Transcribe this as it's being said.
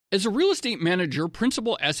As a real estate manager,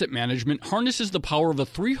 Principal Asset Management harnesses the power of a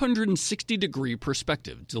 360-degree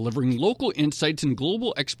perspective, delivering local insights and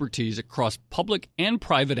global expertise across public and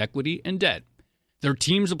private equity and debt. Their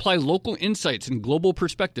teams apply local insights and global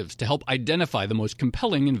perspectives to help identify the most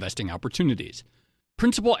compelling investing opportunities.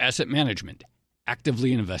 Principal Asset Management.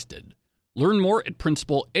 Actively invested. Learn more at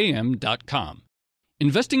principalam.com.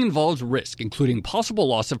 Investing involves risk, including possible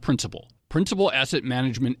loss of principal. Principal Asset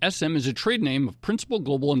Management SM is a trade name of Principal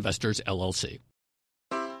Global Investors, LLC.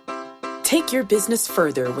 Take your business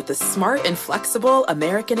further with the smart and flexible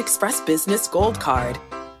American Express Business Gold Card.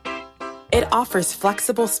 It offers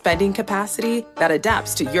flexible spending capacity that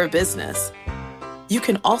adapts to your business. You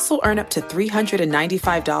can also earn up to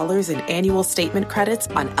 $395 in annual statement credits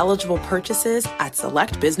on eligible purchases at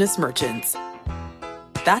select business merchants.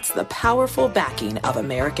 That's the powerful backing of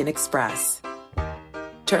American Express.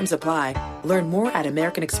 Terms apply. Learn more at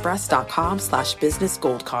americanexpress.com/business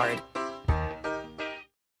gold card.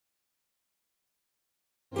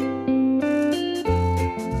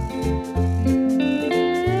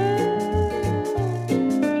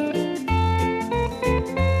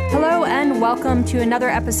 Hello and welcome to another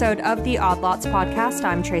episode of the Odd Lots podcast.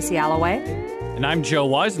 I'm Tracy Alloway. And I'm Joe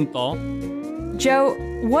Weisenthal. Joe,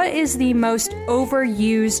 what is the most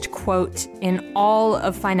overused quote in all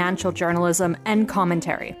of financial journalism and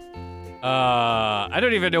commentary? I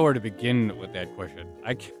don't even know where to begin with that question.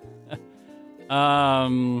 I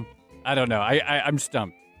don't know. I'm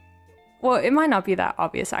stumped. Well, it might not be that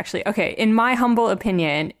obvious, actually. Okay, in my humble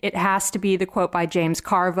opinion, it has to be the quote by James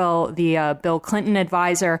Carville, the Bill Clinton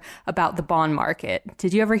advisor, about the bond market.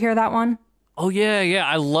 Did you ever hear that one? Oh, yeah.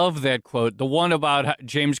 I love that quote. The one about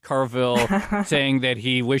James Carville saying that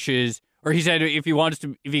he wishes, or he said if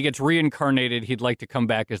he gets reincarnated, he'd like to come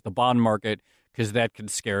back as the bond market because that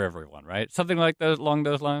could scare everyone, right? Something like that along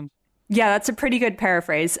those lines? Yeah, that's a pretty good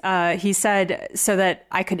paraphrase. He said so that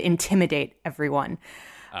I could intimidate everyone.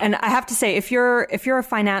 And I have to say, if you're a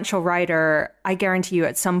financial writer, I guarantee you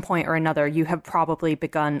at some point or another, you have probably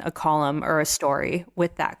begun a column or a story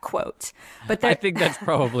with that quote. But I think that's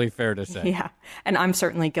probably fair to say. Yeah, and I'm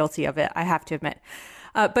certainly guilty of it, I have to admit.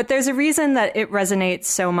 But there's a reason that it resonates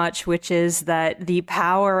so much, which is that the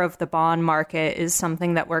power of the bond market is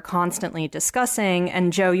something that we're constantly discussing.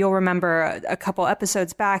 And Joe, you'll remember a couple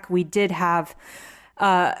episodes back, we did have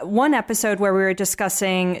one episode where we were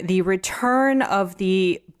discussing the return of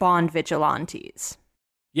the bond vigilantes.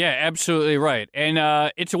 Yeah, absolutely right. And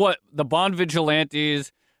it's what the bond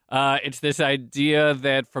vigilantes, it's this idea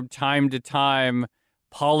that from time to time,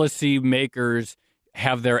 policy makers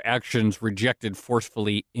have their actions rejected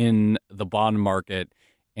forcefully in the bond market,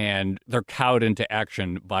 and they're cowed into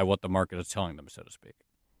action by what the market is telling them, so to speak.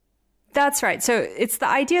 That's right. So it's the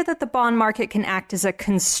idea that the bond market can act as a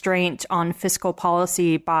constraint on fiscal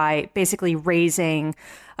policy by basically raising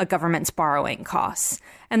a government's borrowing costs.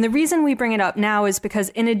 And the reason we bring it up now is because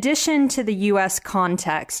in addition to the U.S.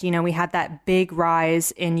 context, we had that big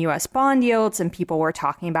rise in U.S. bond yields and people were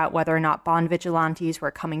talking about whether or not bond vigilantes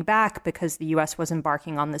were coming back because the U.S. was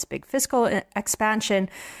embarking on this big fiscal expansion.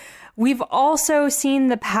 We've also seen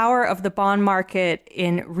the power of the bond market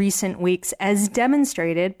in recent weeks as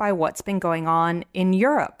demonstrated by what's been going on in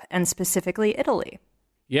Europe and specifically Italy.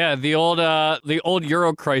 Yeah, the old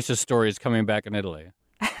Euro crisis story is coming back in Italy.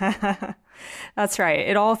 That's right.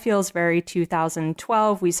 It all feels very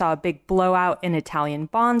 2012. We saw a big blowout in Italian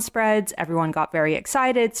bond spreads. Everyone got very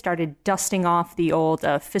excited, started dusting off the old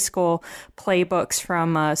fiscal playbooks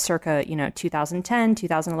from circa 2010,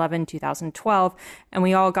 2011, 2012. And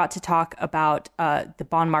we all got to talk about the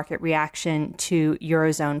bond market reaction to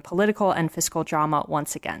Eurozone political and fiscal drama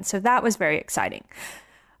once again. So that was very exciting.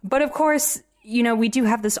 But of course, we do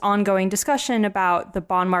have this ongoing discussion about the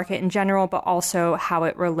bond market in general, but also how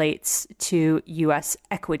it relates to U.S.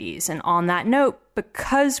 equities. And on that note,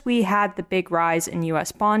 because we had the big rise in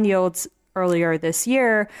U.S. bond yields earlier this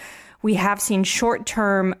year, we have seen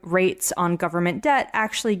short-term rates on government debt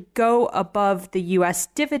actually go above the U.S.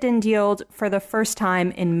 dividend yield for the first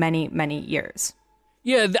time in many, many years.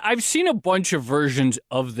 Yeah, I've seen a bunch of versions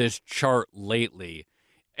of this chart lately.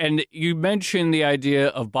 And you mentioned the idea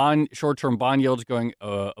of short-term bond yields going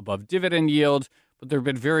above dividend yields, but there have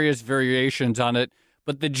been various variations on it.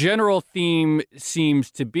 But the general theme seems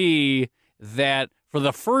to be that for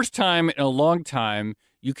the first time in a long time,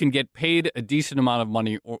 you can get paid a decent amount of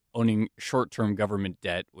money owning short-term government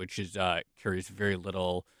debt, which carries very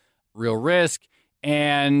little real risk.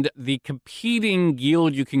 And the competing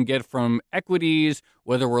yield you can get from equities,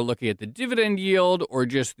 whether we're looking at the dividend yield or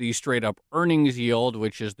just the straight up earnings yield,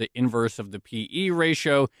 which is the inverse of the PE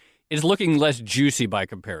ratio, is looking less juicy by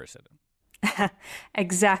comparison.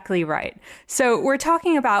 Exactly right. So we're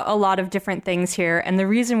talking about a lot of different things here. And the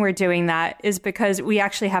reason we're doing that is because we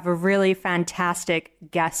actually have a really fantastic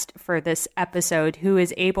guest for this episode who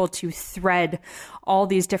is able to thread all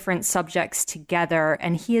these different subjects together.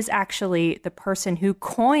 And he is actually the person who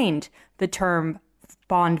coined the term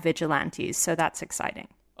bond vigilantes. So that's exciting.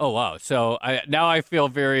 Oh, wow. So now I feel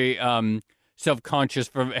very self-conscious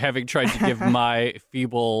for having tried to give my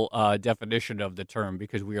feeble definition of the term,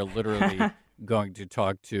 because we are literally going to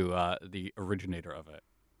talk to the originator of it.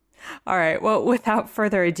 All right. Well, without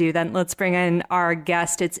further ado, then let's bring in our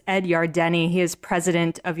guest. It's Ed Yardeni. He is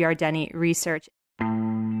president of Yardeni Research.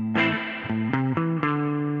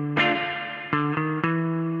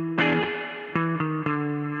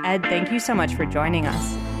 Ed, thank you so much for joining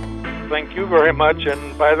us. Thank you very much.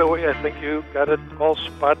 And by the way, I think you got it all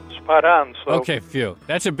spot on. So. Okay, phew.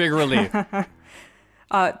 That's a big relief.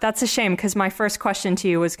 That's a shame, because my first question to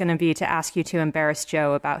you was going to be to ask you to embarrass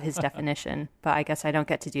Joe about his definition, but I guess I don't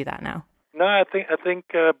get to do that now. No, I think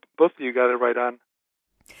both of you got it right on.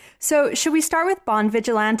 So should we start with bond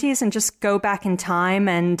vigilantes and just go back in time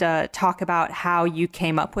and talk about how you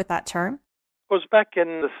came up with that term? It was back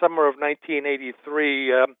in the summer of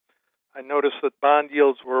 1983. I noticed that bond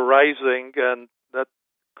yields were rising, and that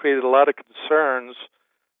created a lot of concerns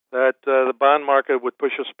that the bond market would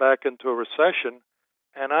push us back into a recession.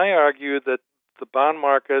 And I argued that the bond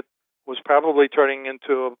market was probably turning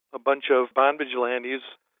into a bunch of bond vigilantes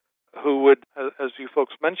who would, as you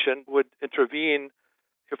folks mentioned, would intervene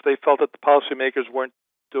if they felt that the policymakers weren't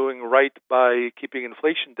doing right by keeping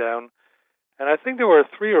inflation down. And I think there were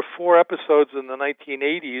 3 or 4 episodes in the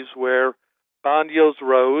 1980s where bond yields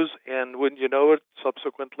rose, and wouldn't you know it,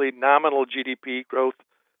 subsequently nominal GDP growth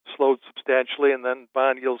slowed substantially, and then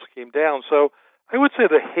bond yields came down. So I would say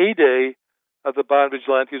the heyday of the bond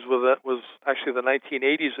vigilantes was actually the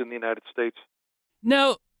 1980s in the United States.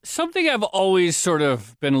 Now, something I've always sort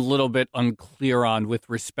of been a little bit unclear on with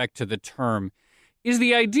respect to the term is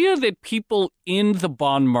the idea that people in the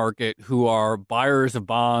bond market who are buyers of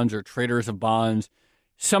bonds or traders of bonds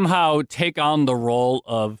somehow take on the role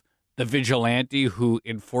of the vigilante who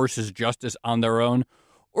enforces justice on their own?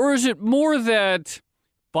 Or is it more that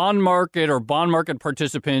bond market or bond market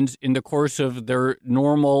participants, in the course of their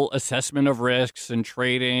normal assessment of risks and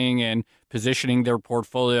trading and positioning their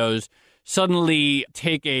portfolios, suddenly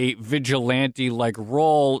take a vigilante-like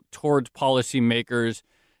role towards policymakers?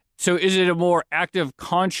 So is it a more active,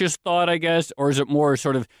 conscious thought, I guess, or is it more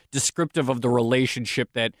sort of descriptive of the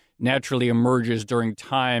relationship that naturally emerges during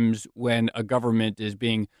times when a government is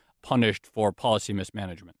being punished for policy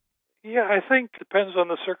mismanagement? Yeah, I think it depends on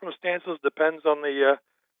the circumstances, depends on the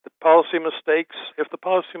policy mistakes. If the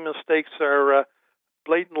policy mistakes are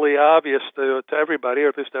blatantly obvious to everybody, or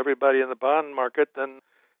at least everybody in the bond market, then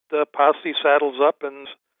the policy saddles up and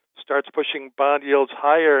starts pushing bond yields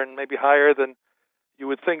higher, and maybe higher than you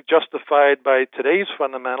would think justified by today's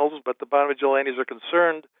fundamentals. But the bond vigilantes are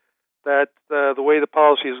concerned that the way the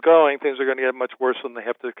policy is going, things are going to get much worse, and they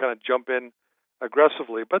have to kind of jump in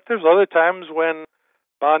aggressively. But there's other times when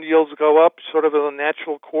bond yields go up sort of in the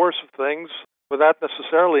natural course of things, without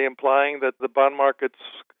necessarily implying that the bond market's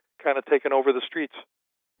kind of taken over the streets.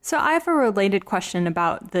 So I have a related question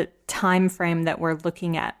about the time frame that we're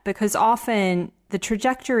looking at, because often the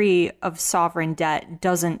trajectory of sovereign debt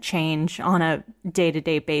doesn't change on a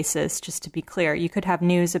day-to-day basis, just to be clear. You could have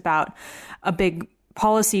news about a big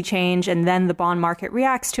policy change and then the bond market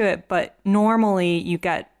reacts to it, but normally you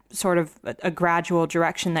get sort of a gradual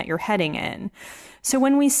direction that you're heading in. So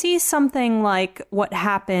when we see something like what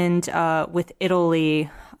happened with Italy,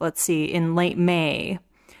 let's see, in late May,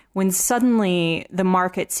 when suddenly the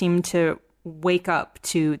market seemed to wake up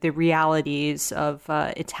to the realities of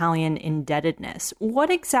Italian indebtedness, what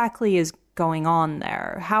exactly is going on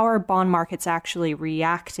there? How are bond markets actually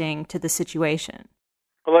reacting to the situation?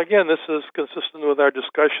 Well, again, this is consistent with our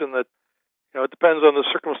discussion that it depends on the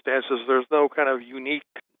circumstances. There's no kind of unique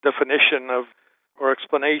definition of or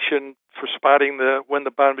explanation for spotting when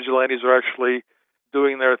the bond vigilantes are actually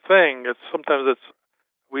doing their thing. Sometimes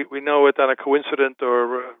we know it on a coincident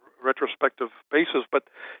or retrospective basis. But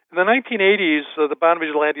in the 1980s, the bond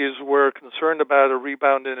vigilantes were concerned about a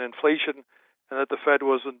rebound in inflation, and that the Fed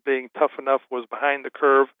wasn't being tough enough, was behind the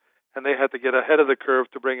curve, and they had to get ahead of the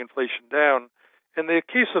curve to bring inflation down. In the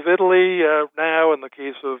case of Italy now, in the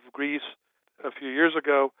case of Greece a few years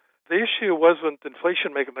ago, the issue wasn't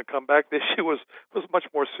inflation making the comeback. The issue was much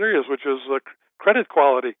more serious, which is credit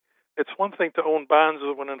quality. It's one thing to own bonds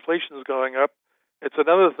when inflation is going up. It's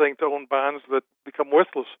another thing to own bonds that become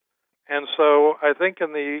worthless. And so I think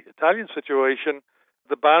in the Italian situation,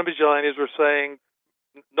 the bond vigilantes were saying,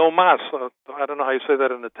 no mas. I don't know how you say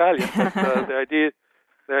that in Italian, but the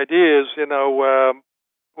idea is,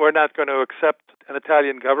 we're not going to accept an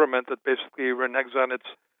Italian government that basically reneges on its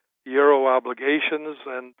euro obligations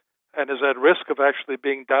and is at risk of actually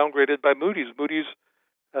being downgraded by Moody's. Moody's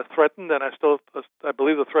threatened, and I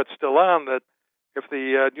believe the threat's still on, that if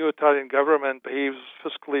the new Italian government behaves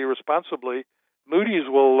fiscally responsibly, Moody's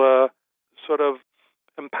will sort of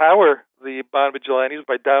empower the bond vigilantes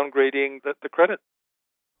by downgrading the credit.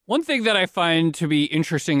 One thing that I find to be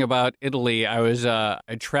interesting about Italy, I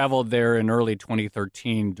traveled there in early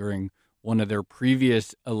 2013 during one of their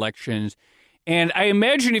previous elections, and I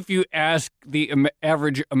imagine if you ask the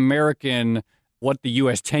average American what the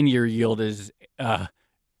U.S. 10-year yield is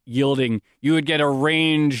yielding, you would get a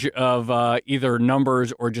range of either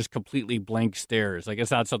numbers or just completely blank stares. Like,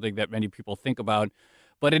 it's not something that many people think about.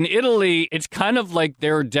 But in Italy, it's kind of like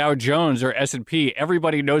their Dow Jones or S&P.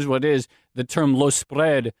 Everybody knows what it is. The term lo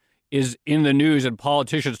spread is in the news and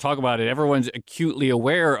politicians talk about it. Everyone's acutely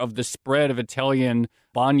aware of the spread of Italian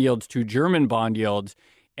bond yields to German bond yields.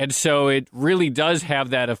 And so it really does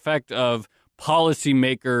have that effect of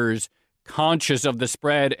policymakers conscious of the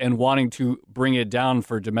spread and wanting to bring it down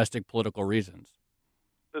for domestic political reasons.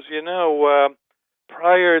 As you know,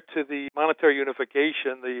 prior to the monetary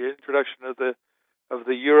unification, the introduction of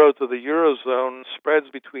the euro to the eurozone, spreads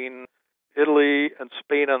between Italy and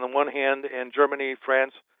Spain on the one hand and Germany,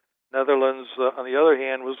 France, Netherlands on the other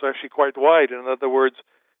hand was actually quite wide. In other words,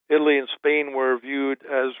 Italy and Spain were viewed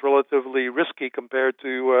as relatively risky compared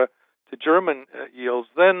to German yields.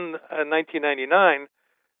 Then in 1999,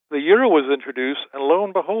 the euro was introduced, and lo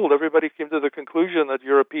and behold, everybody came to the conclusion that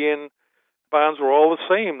European bonds were all the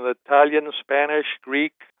same, that Italian, Spanish,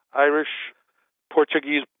 Greek, Irish,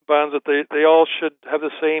 Portuguese bonds, that they all should have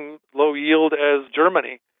the same low yield as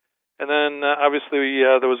Germany. And then obviously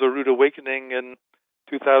there was a rude awakening in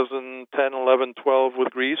 2010, 11, 12 with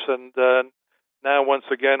Greece, and now once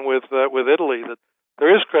again with Italy, that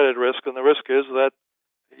there is credit risk, and the risk is that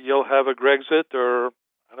you'll have a Grexit, or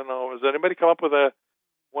I don't know, has anybody come up with a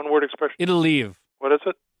one-word expression? It'll leave. What is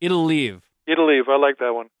it? It'll leave. It'll leave. I like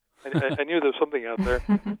that one. I knew there was something out there.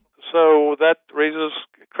 So that raises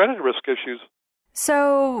credit risk issues.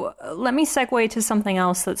 So let me segue to something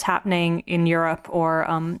else that's happening in Europe, or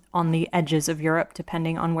on the edges of Europe,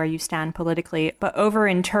 depending on where you stand politically. But over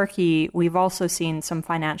in Turkey, we've also seen some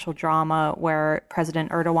financial drama where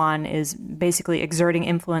President Erdogan is basically exerting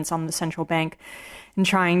influence on the central bank and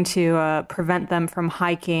trying to prevent them from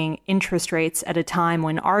hiking interest rates at a time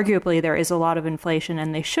when arguably there is a lot of inflation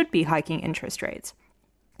and they should be hiking interest rates.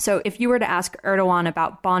 So if you were to ask Erdogan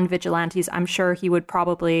about bond vigilantes, I'm sure he would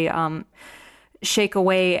probably shake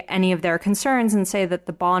away any of their concerns and say that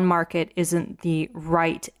the bond market isn't the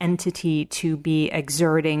right entity to be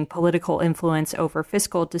exerting political influence over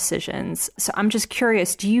fiscal decisions. So I'm just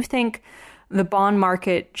curious, do you think the bond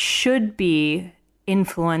market should be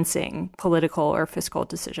influencing political or fiscal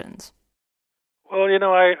decisions? Well,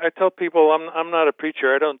 I tell people I'm not a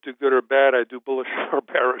preacher. I don't do good or bad. I do bullish or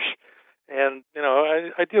bearish. And,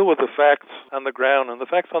 I deal with the facts on the ground. And the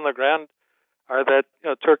facts on the ground are that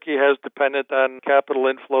Turkey has depended on capital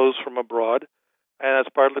inflows from abroad, and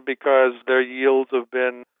that's partly because their yields have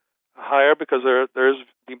been higher because there is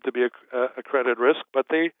deemed to be a credit risk, but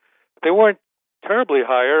they weren't terribly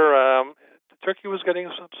higher. Turkey was getting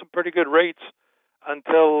some pretty good rates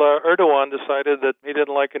until Erdogan decided that he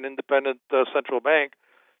didn't like an independent central bank.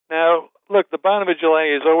 Now, look, the bond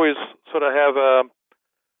vigilantes always sort of have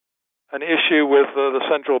an issue with the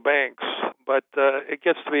central banks, but it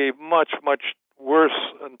gets to be much, much worse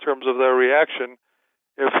in terms of their reaction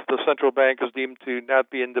if the central bank is deemed to not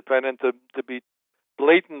be independent, to be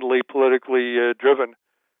blatantly politically driven.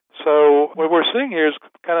 So what we're seeing here is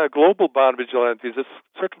kind of global bond vigilantes. It's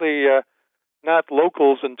certainly not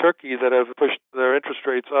locals in Turkey that have pushed their interest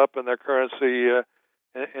rates up and their currency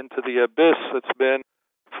into the abyss. It's been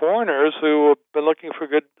foreigners who have been looking for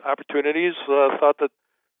good opportunities, thought that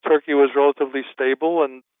Turkey was relatively stable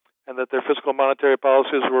and that their fiscal monetary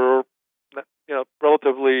policies were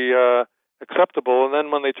relatively acceptable. And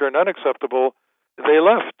then when they turned unacceptable, they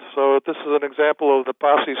left. So this is an example of the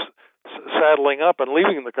posse saddling up and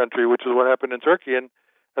leaving the country, which is what happened in Turkey. And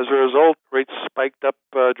as a result, rates spiked up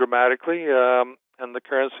dramatically, and the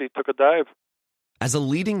currency took a dive. As a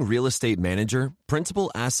leading real estate manager,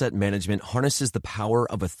 Principal Asset Management harnesses the power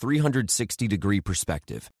of a 360-degree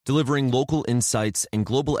perspective, delivering local insights and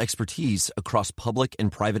global expertise across public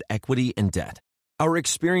and private equity and debt. Our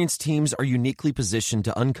experienced teams are uniquely positioned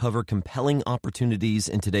to uncover compelling opportunities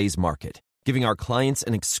in today's market, giving our clients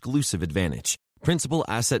an exclusive advantage. Principal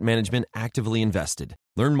Asset Management actively invested.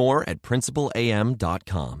 Learn more at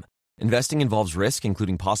principalam.com. Investing involves risk,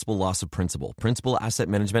 including possible loss of principal. Principal Asset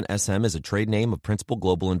Management SM is a trade name of Principal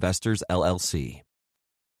Global Investors, LLC.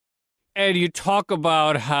 And you talk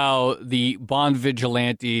about how the bond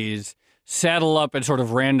vigilantes saddle up at sort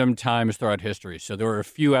of random times throughout history. So there were a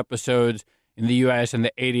few episodes in the U.S. in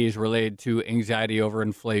the 80s related to anxiety over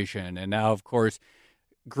inflation. And now, of course,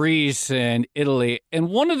 Greece and Italy. And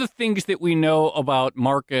one of the things that we know about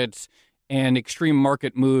markets and extreme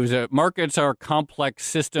market moves, markets are complex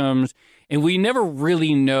systems, and we never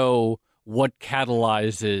really know what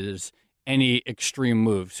catalyzes any extreme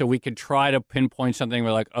move. So we could try to pinpoint something.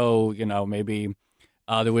 We're like, maybe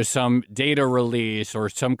there was some data release or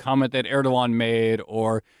some comment that Erdogan made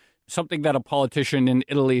or something that a politician in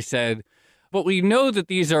Italy said. But we know that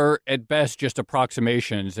these are, at best, just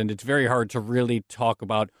approximations, and it's very hard to really talk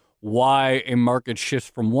about why a market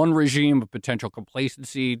shifts from one regime of potential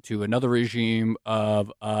complacency to another regime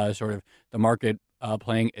of sort of the market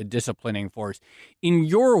playing a disciplining force. In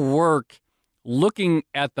your work, looking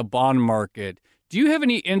at the bond market, do you have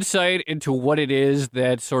any insight into what it is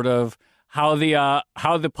that sort of how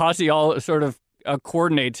the posse all sort of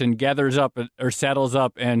coordinates and gathers up or saddles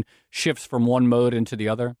up and shifts from one mode into the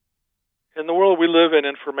other? In the world we live in,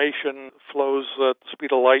 information flows at the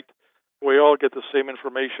speed of light. We all get the same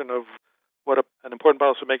information of what an important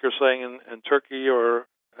policymaker is saying in Turkey or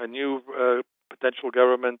a new potential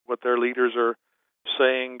government, what their leaders are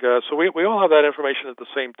saying. So we all have that information at the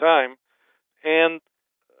same time. And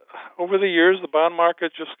over the years, the bond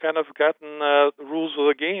market just kind of gotten the rules of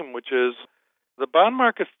the game, which is the bond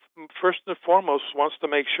market, first and foremost, wants to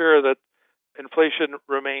make sure that inflation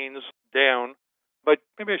remains down. But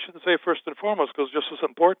maybe I shouldn't say first and foremost, because just as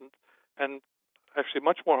important, and actually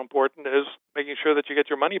much more important, is making sure that you get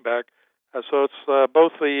your money back. So it's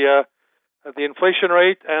both the inflation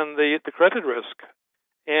rate and the credit risk.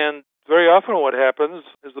 And very often what happens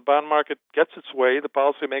is the bond market gets its way, the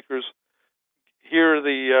policymakers hear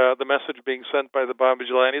the message being sent by the bond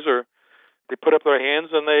vigilantes, or they put up their hands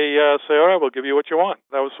and they say, all right, we'll give you what you want.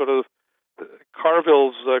 That was sort of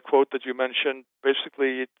Carville's quote that you mentioned,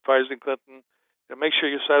 basically advising Clinton, make sure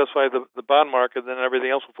you satisfy the bond market, then everything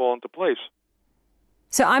else will fall into place.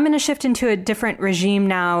 So I'm going to shift into a different regime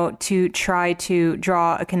now to try to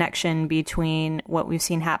draw a connection between what we've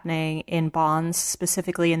seen happening in bonds,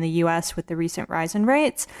 specifically in the U.S. with the recent rise in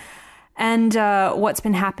rates, and what's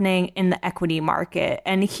been happening in the equity market.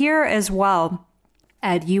 And here as well,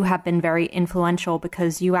 Ed, you have been very influential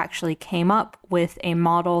because you actually came up with a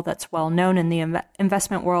model that's well known in the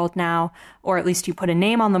investment world now, or at least you put a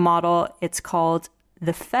name on the model. It's called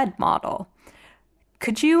the Fed model.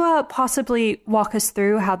 Could you possibly walk us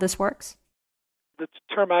through how this works? The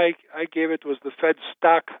term I gave it was the Fed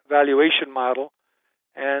stock valuation model.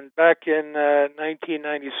 And back in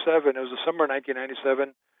 1997, it was the summer of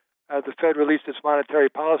 1997, the Fed released its monetary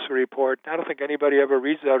policy report. I don't think anybody ever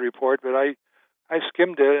reads that report, but I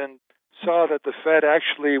skimmed it and saw that the Fed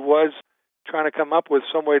actually was trying to come up with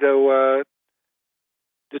some way to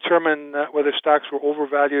determine whether stocks were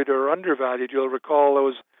overvalued or undervalued. You'll recall it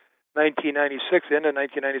was 1996, the end of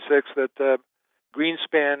 1996, that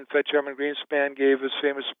Greenspan, Fed Chairman Greenspan, gave his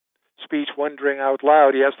famous speech, Wondering Out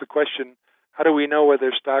Loud. He asked the question, how do we know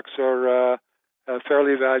whether stocks are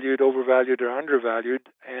fairly valued, overvalued, or undervalued?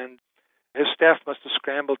 And his staff must have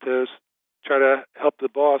scrambled to try to help the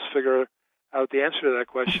boss figure out the answer to that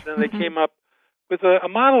question. And they came up with a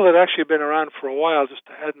model that actually had been around for a while, just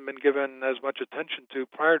hadn't been given as much attention to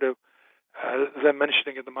prior to them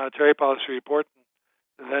mentioning it in the monetary policy report.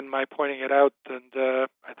 And then my pointing it out, and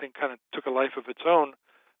I think kind of took a life of its own.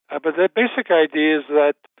 But the basic idea is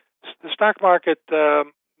that the stock market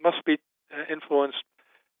must be influenced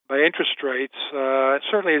by interest rates. It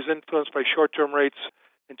certainly is influenced by short-term rates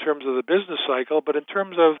in terms of the business cycle, but in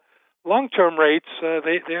terms of long-term rates,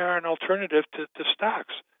 they are an alternative to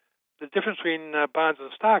stocks. The difference between bonds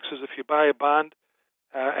and stocks is if you buy a bond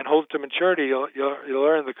and hold it to maturity, you'll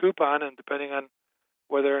earn the coupon, and depending on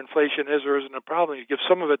whether inflation is or isn't a problem, you give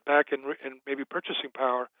some of it back in maybe purchasing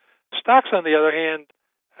power. Stocks, on the other hand,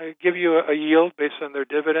 give you a yield based on their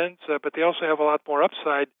dividends, but they also have a lot more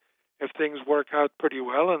upside if things work out pretty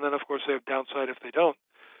well, and then, of course, they have downside if they don't.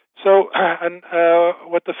 So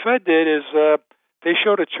what the Fed did is they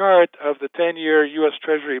showed a chart of the 10-year U.S.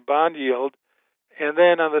 Treasury bond yield, and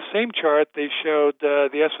then on the same chart, they showed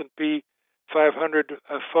the S&P 500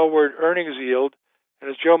 forward earnings yield. And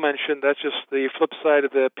as Joe mentioned, that's just the flip side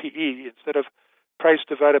of the PE. Instead of price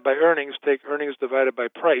divided by earnings, take earnings divided by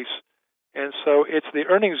price. And so it's the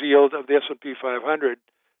earnings yield of the S&P 500.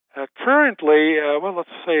 Currently, let's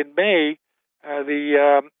say in May,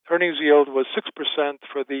 the earnings yield was 6%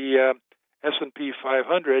 for the S&P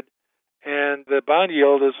 500, and the bond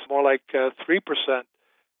yield is more like 3%.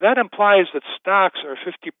 That implies that stocks are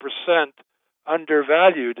 50%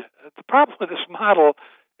 undervalued. The problem with this model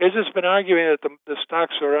is it's been arguing that the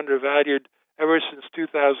stocks are undervalued ever since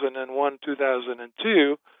 2001,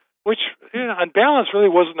 2002, which, on balance, really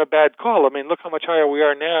wasn't a bad call. I mean, look how much higher we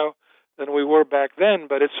are now than we were back then,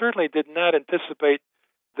 but it certainly did not anticipate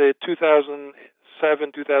the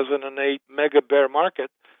 2007, 2008 mega bear market.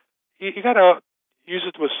 You got to use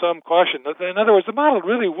it with some caution. In other words, the model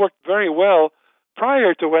really worked very well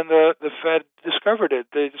prior to when the Fed discovered it.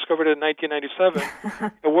 They discovered it in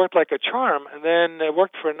 1997. It worked like a charm, and then it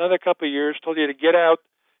worked for another couple of years, told you to get out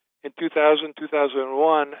in 2000,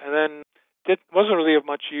 2001, and then it wasn't really of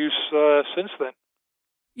much use since then.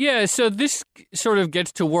 Yeah, so this sort of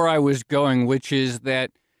gets to where I was going, which is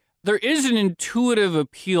that there is an intuitive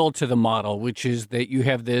appeal to the model, which is that you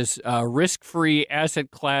have this risk-free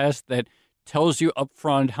asset class that tells you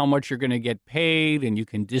upfront how much you're going to get paid, and you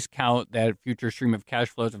can discount that future stream of cash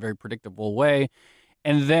flows in a very predictable way.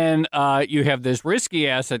 And then you have this risky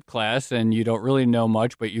asset class, and you don't really know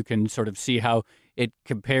much, but you can sort of see how it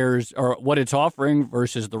compares or what it's offering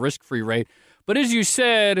versus the risk-free rate. But as you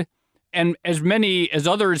said, and as many as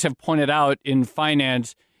others have pointed out in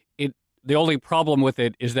finance, the only problem with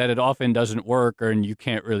it is that it often doesn't work, and you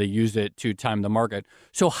can't really use it to time the market.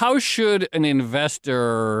 So how should an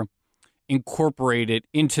investor incorporate it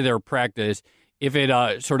into their practice if it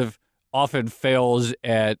sort of often fails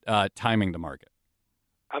at timing the market?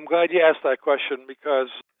 I'm glad you asked that question, because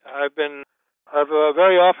I've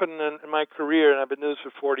very often in my career, and I've been doing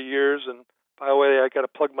this for 40 years, and by the way, I got to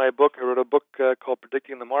plug my book. I wrote a book called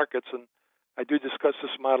Predicting the Markets, and I do discuss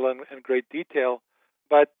this model in great detail.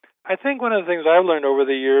 But I think one of the things I've learned over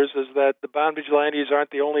the years is that the bond vigilantes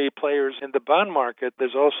aren't the only players in the bond market.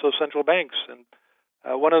 There's also central banks. And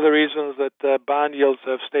one of the reasons that bond yields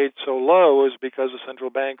have stayed so low is because the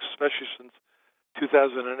central banks, especially since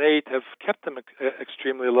 2008, have kept them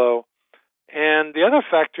extremely low. And the other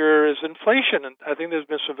factor is inflation. And I think there's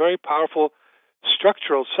been some very powerful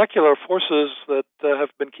structural, secular forces that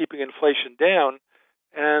have been keeping inflation down.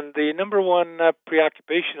 And the number one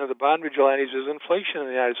preoccupation of the bond vigilantes is inflation in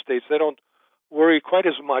the United States. They don't worry quite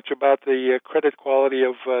as much about the credit quality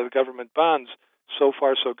of government bonds. So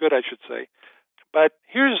far, so good, I should say. But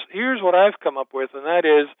here's what I've come up with, and that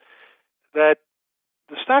is that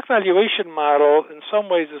the stock valuation model, in some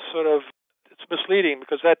ways, is it's misleading,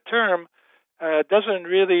 because that term doesn't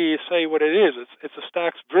really say what it is. It's a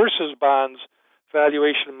stocks versus bonds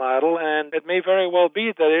valuation model, and it may very well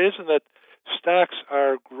be that it isn't that stocks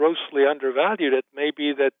are grossly undervalued. It may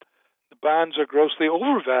be that the bonds are grossly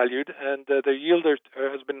overvalued, and the yield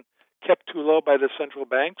has been kept too low by the central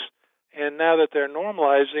banks. And now that they're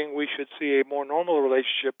normalizing, we should see a more normal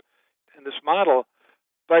relationship in this model.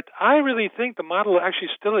 But I really think the model actually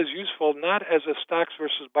still is useful, not as a stocks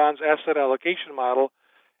versus bonds asset allocation model.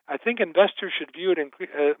 I think investors should view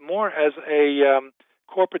it more as a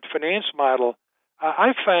corporate finance model.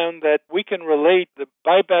 I found that we can relate the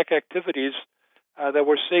buyback activities that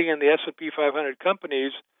we're seeing in the S&P 500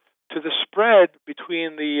 companies to the spread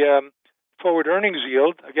between the forward earnings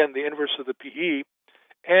yield, again, the inverse of the PE,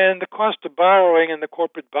 and the cost of borrowing in the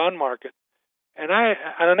corporate bond market. And on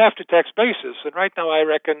an after-tax basis. And right now I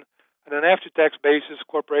reckon on an after-tax basis,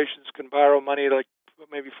 corporations can borrow money like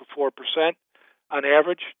maybe for 4% on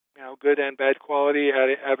average, good and bad quality,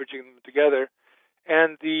 averaging them together.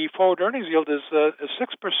 And the forward earnings yield is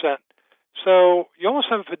 6%. So you almost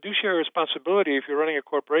have a fiduciary responsibility if you're running a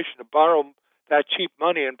corporation to borrow that cheap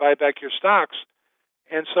money and buy back your stocks.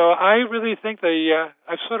 And so I really think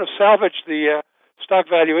I've sort of salvaged the stock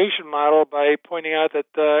valuation model by pointing out that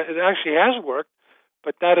it actually has worked,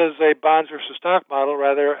 but not as a bonds versus stock model,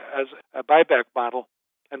 rather as a buyback model.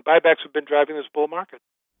 And buybacks have been driving this bull market.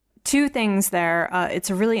 Two things there.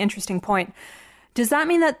 It's a really interesting point. Does that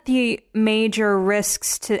mean that the major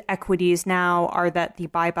risks to equities now are that the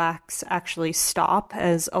buybacks actually stop,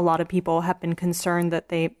 as a lot of people have been concerned that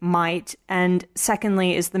they might? And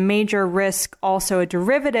secondly, is the major risk also a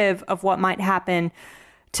derivative of what might happen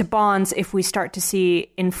to bonds if we start to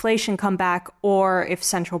see inflation come back, or if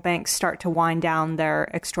central banks start to wind down their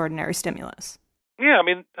extraordinary stimulus? Yeah, I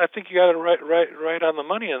mean, I think you got it right on the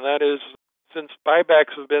money, and that is, since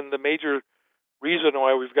buybacks have been the major reason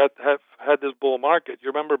why we've have had this bull market. You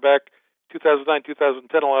remember back 2009, 2010,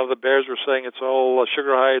 a lot of the bears were saying it's all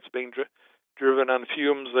sugar high, it's being driven on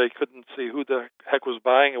fumes. They couldn't see who the heck was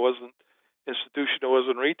buying. It wasn't institution, it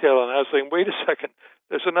wasn't retail. And I was saying, wait a second,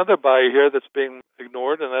 there's another buy here that's being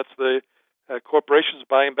ignored, and that's the corporations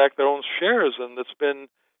buying back their own shares, and it's been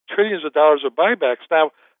trillions of dollars of buybacks.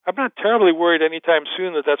 Now, I'm not terribly worried anytime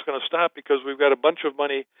soon that that's going to stop because we've got a bunch of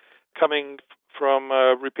money coming from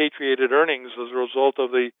repatriated earnings as a result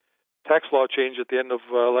of the tax law change at the end of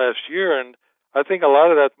last year, and I think a lot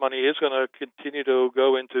of that money is going to continue to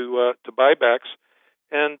go into to buybacks.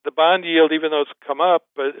 And the bond yield, even though it's come up,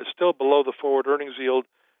 is still below the forward earnings yield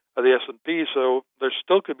of the S&P. So there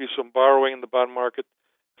still could be some borrowing in the bond market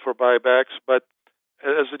for buybacks. But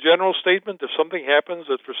as a general statement, if something happens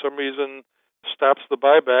that for some reason stops the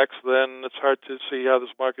buybacks, then it's hard to see how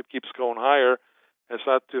this market keeps going higher. It's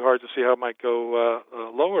not too hard to see how it might go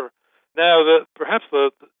lower. Now, perhaps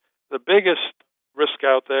the biggest risk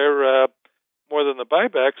out there, more than the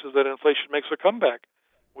buybacks, is that inflation makes a comeback.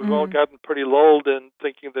 We've all gotten pretty lulled in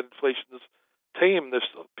thinking that inflation is tame. There's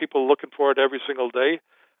people looking for it every single day.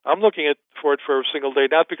 I'm looking for it for every single day,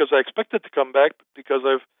 not because I expect it to come back, but because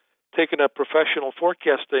I've taken a professional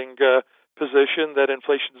forecasting position that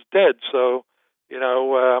inflation is dead. So,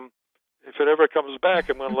 if it ever comes back,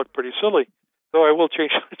 I'm going to look pretty silly. So I will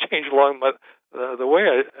change along the way.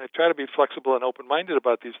 I try to be flexible and open-minded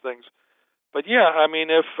about these things. But yeah, I mean,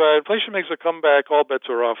 if inflation makes a comeback, all bets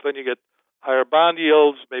are off. Then you get higher bond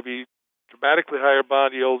yields, maybe dramatically higher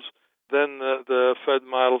bond yields. Then the Fed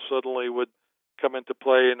model suddenly would come into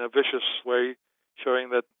play in a vicious way, showing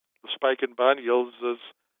that the spike in bond yields is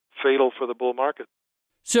fatal for the bull market.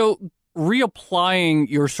 So reapplying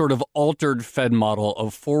your sort of altered Fed model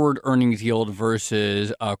of forward earnings yield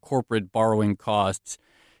versus corporate borrowing costs,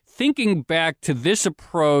 thinking back to this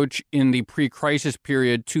approach in the pre-crisis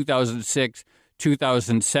period, 2006,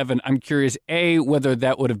 2007, I'm curious, A, whether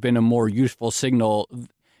that would have been a more useful signal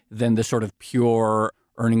than the sort of pure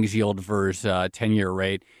earnings yield versus 10-year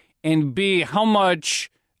rate, and B, how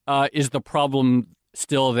much is the problem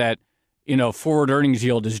still that, forward earnings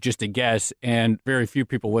yield is just a guess, and very few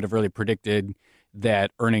people would have really predicted that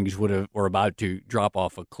earnings were about to drop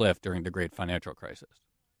off a cliff during the great financial crisis?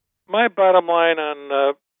 My bottom line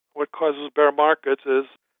on what causes bear markets is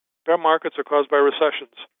bear markets are caused by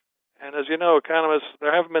recessions. And as you know, economists,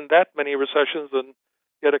 there haven't been that many recessions, and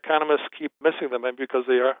yet economists keep missing them, and because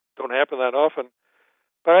they don't happen that often.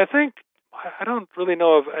 But I don't really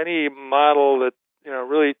know of any model that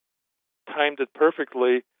really timed it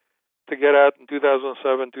perfectly to get out in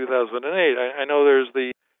 2007, 2008. I know there's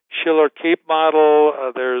the Shiller Cape model,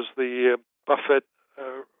 there's the Buffett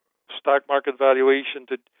stock market valuation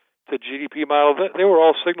to GDP model. They were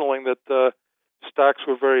all signaling that stocks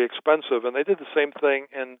were very expensive, and they did the same thing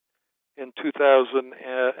in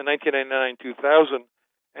 1999, 2000.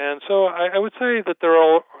 And so I would say that there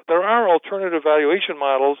are alternative valuation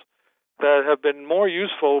models that have been more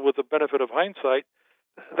useful with the benefit of hindsight.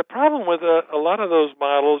 The problem with a lot of those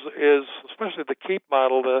models is, especially the Cape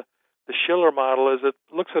model, the Shiller model, is it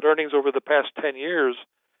looks at earnings over the past 10 years.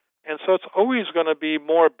 And so it's always going to be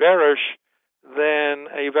more bearish than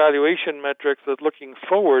a valuation metric that's looking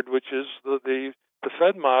forward, which is the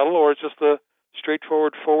Fed model, or just the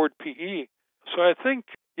straightforward forward PE. So I think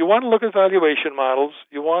you want to look at valuation models.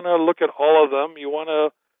 You want to look at all of them. You want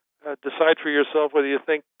to decide for yourself whether you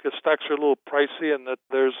think stocks are a little pricey and that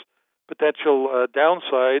there's potential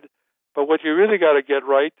downside. But what you really got to get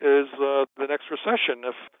right is the next recession.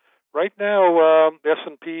 If right now the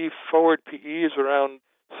S&P forward PE is around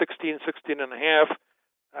 16 and a half,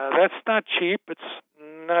 that's not cheap. It's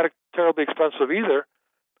not terribly expensive either.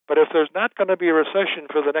 But if there's not going to be a recession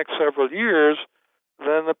for the next several years,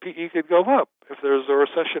 then the PE could go up. If there's a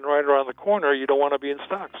recession right around the corner, you don't want to be in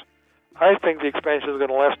stocks. I think the expansion is going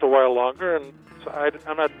to last a while longer, and so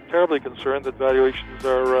I'm not terribly concerned that valuations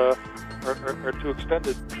are too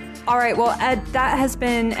extended. All right, well, Ed, that has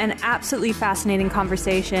been an absolutely fascinating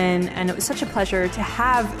conversation, and it was such a pleasure to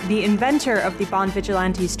have the inventor of the bond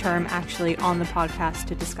vigilantes term actually on the podcast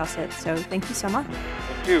to discuss it. So thank you so much.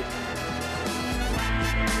 Thank you.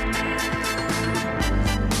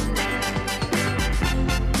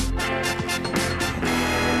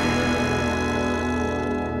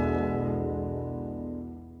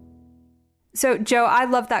 So, Joe, I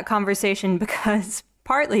love that conversation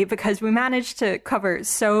partly because we managed to cover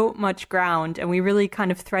so much ground, and we really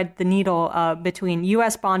kind of thread the needle between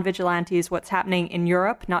U.S. bond vigilantes, what's happening in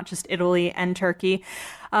Europe, not just Italy and Turkey,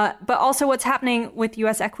 but also what's happening with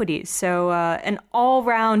U.S. equities. So an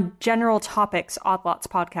all-round general topics Odd Lots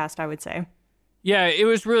podcast, I would say. Yeah, it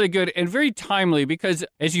was really good and very timely because,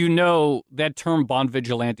 as you know, that term bond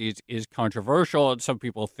vigilantes is controversial, and some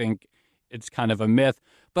people think it's kind of a myth.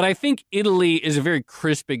 But I think Italy is a very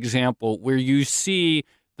crisp example where you see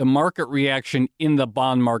the market reaction in the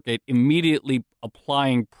bond market immediately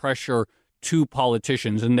applying pressure to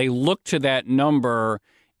politicians, and they look to that number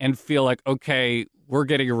and feel like, okay, we're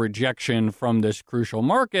getting a rejection from this crucial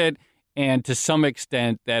market, and to some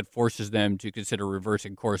extent that forces them to consider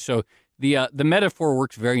reversing course. So the metaphor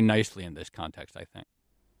works very nicely in this context, I think.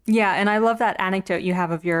 Yeah, and I love that anecdote you have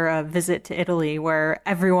of your visit to Italy, where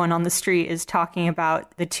everyone on the street is talking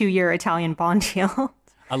about the 2-year Italian bond deal.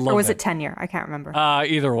 I love Or was it. it 10-year? I can't remember.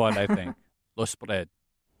 Either one, I think. Lo spread.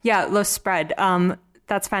 Yeah, lo spread.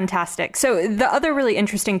 That's fantastic. So the other really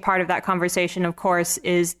interesting part of that conversation, of course,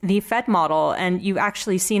 is the Fed model. And you've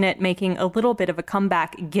actually seen it making a little bit of a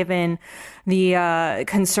comeback given the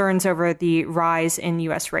concerns over the rise in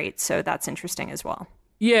U.S. rates. So that's interesting as well.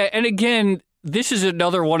 Yeah, and again, this is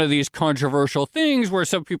another one of these controversial things where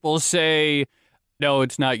some people say, no,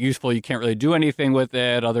 it's not useful. You can't really do anything with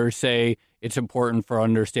it. Others say it's important for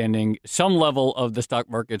understanding some level of the stock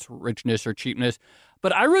market's richness or cheapness.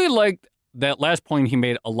 But I really liked that last point he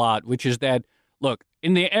made a lot, which is that, look,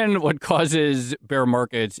 in the end, what causes bear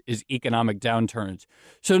markets is economic downturns.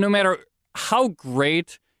 So no matter how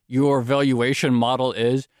great your valuation model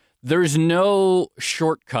is, there's no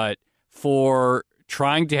shortcut for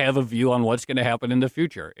trying to have a view on what's going to happen in the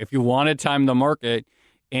future. If you want to time the market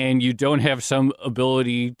and you don't have some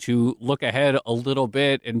ability to look ahead a little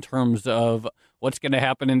bit in terms of what's going to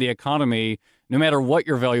happen in the economy, no matter what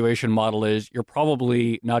your valuation model is, you're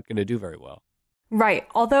probably not going to do very well. Right.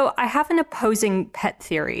 Although I have an opposing pet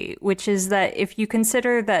theory, which is that if you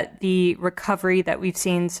consider that the recovery that we've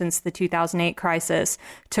seen since the 2008 crisis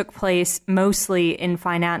took place mostly in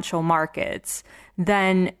financial markets,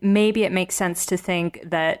 then maybe it makes sense to think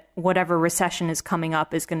that whatever recession is coming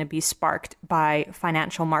up is going to be sparked by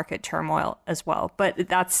financial market turmoil as well. But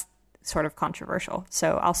that's sort of controversial,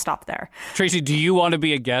 so I'll stop there. Tracy, do you want to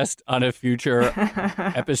be a guest on a future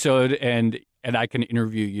episode and I can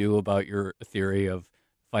interview you about your theory of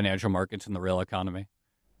financial markets and the real economy?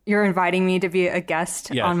 You're inviting me to be a guest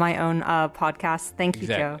Yes. on my own podcast. Thank you,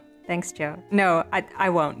 Exactly. Joe. Thanks, Joe. No, I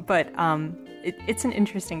won't, but it's an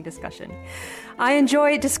interesting discussion. I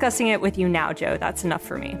enjoy discussing it with you now, Joe. That's enough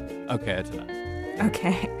for me. Okay, that's enough.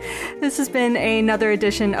 Okay. This has been another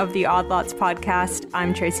edition of the Odd Lots podcast.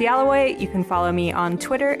 I'm Tracy Alloway. You can follow me on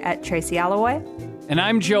Twitter at Tracy Alloway. And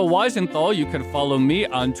I'm Joe Weisenthal. You can follow me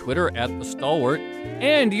on Twitter at The Stalwart.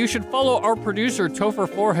 And you should follow our producer, Topher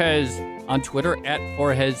Forhez, on Twitter at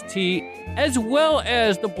ForhezT, as well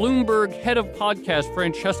as the Bloomberg head of podcast,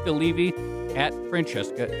 Francesca Levy, at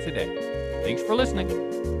Francesca Today. Thanks for listening.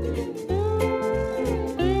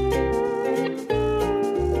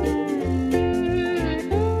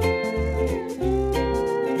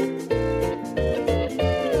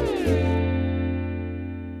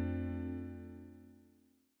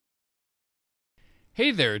 Hey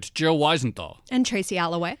there, it's Joe Weisenthal. And Tracy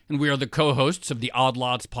Alloway. And we are the co-hosts of the Odd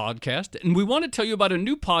Lots podcast. And we want to tell you about a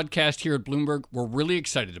new podcast here at Bloomberg we're really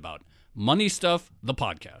excited about. Money Stuff, the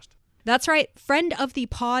podcast. That's right. Friend of the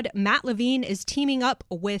pod, Matt Levine, is teaming up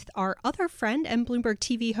with our other friend and Bloomberg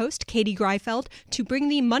TV host, Katie Greifeld, to bring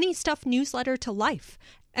the Money Stuff newsletter to life.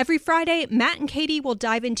 Every Friday, Matt and Katie will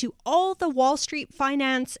dive into all the Wall Street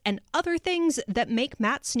finance and other things that make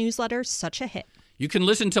Matt's newsletter such a hit. You can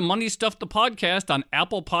listen to Money Stuff, the podcast on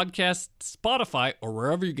Apple Podcasts, Spotify, or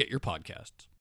wherever you get your podcasts.